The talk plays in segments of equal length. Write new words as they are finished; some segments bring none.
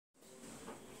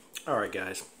Alright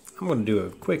guys, I'm going to do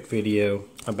a quick video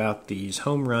about these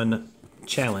home run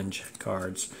challenge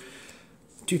cards.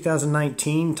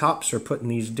 2019 Topps are putting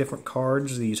these different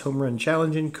cards, these home run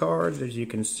challenging cards, as you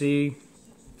can see,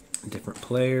 different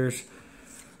players,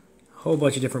 a whole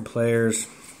bunch of different players.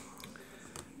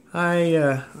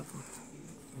 There's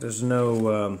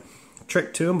no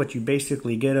trick to them, but you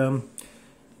basically get them.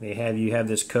 You have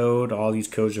this code. All these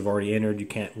codes have already entered. You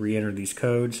can't re-enter these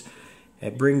codes.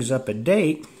 It brings up a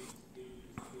date,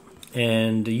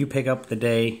 and you pick up the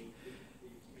day.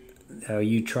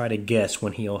 You try to guess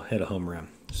when he'll hit a home run.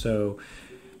 So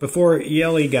before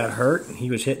Yelly got hurt, he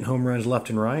was hitting home runs left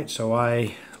and right. So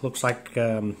I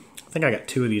think I got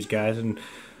two of these guys, and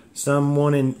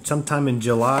sometime in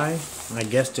July I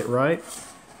guessed it right,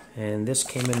 and this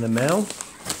came in the mail.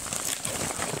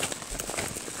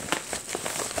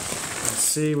 Let's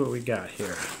see what we got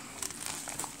here.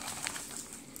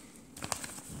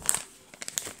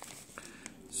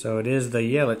 So it is the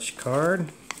Yelich card.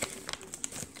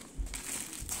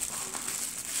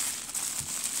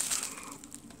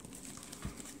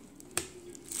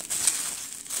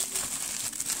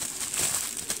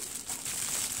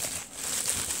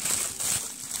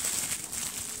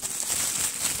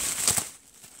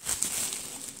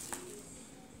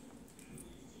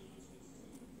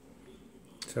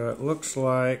 So it looks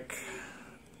like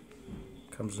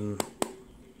comes in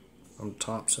on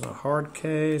Topps in a hard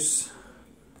case.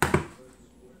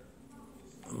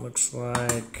 Looks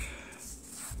like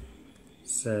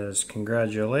says,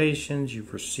 "Congratulations,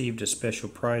 you've received a special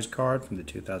prize card from the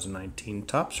 2019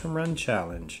 Topps Home Run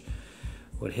Challenge.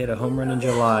 Would hit a home run in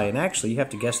July." And actually, you have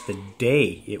to guess the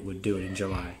day it would do it in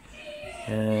July.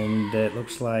 And it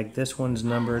looks like this one's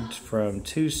numbered from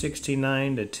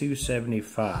 269 to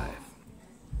 275.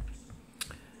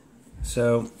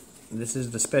 So this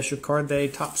is the special card they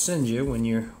Topps sends you when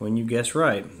you guess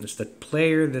right. It's the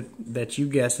player that you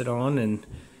guess it on, and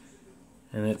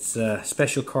it's a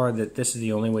special card that this is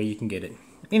the only way you can get it.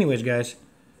 Anyways, guys,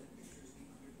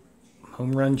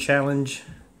 home run challenge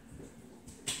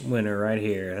winner right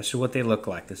here. This is what they look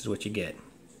like. This is what you get.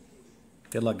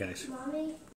 Good luck, guys. Mommy?